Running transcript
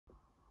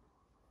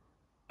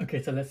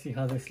Okay, so let's see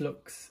how this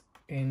looks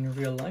in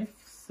real life.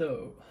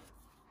 So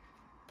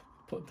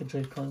put the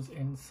Joy-Cons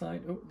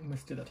inside. Oh,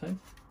 missed it that time.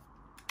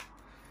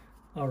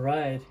 All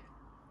right,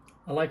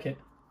 I like it.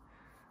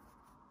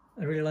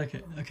 I really like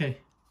it. Okay,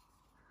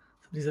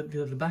 so these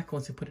are the back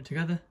once you put it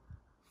together.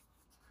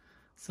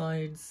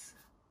 Sides,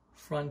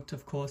 front,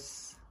 of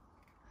course.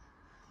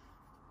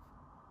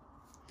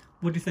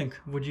 What do you think?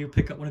 Would you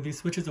pick up one of these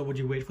switches, or would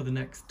you wait for the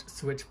next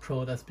Switch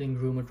Pro that's being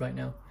rumored right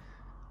now?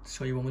 Let's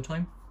show you one more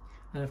time.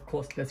 And of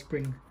course, let's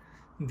bring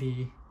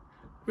the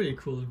really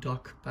cool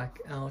dock back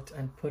out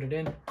and put it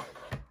in.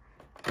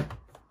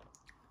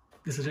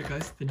 This is it,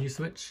 guys, the new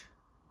Switch,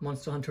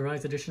 Monster Hunter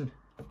Rise edition.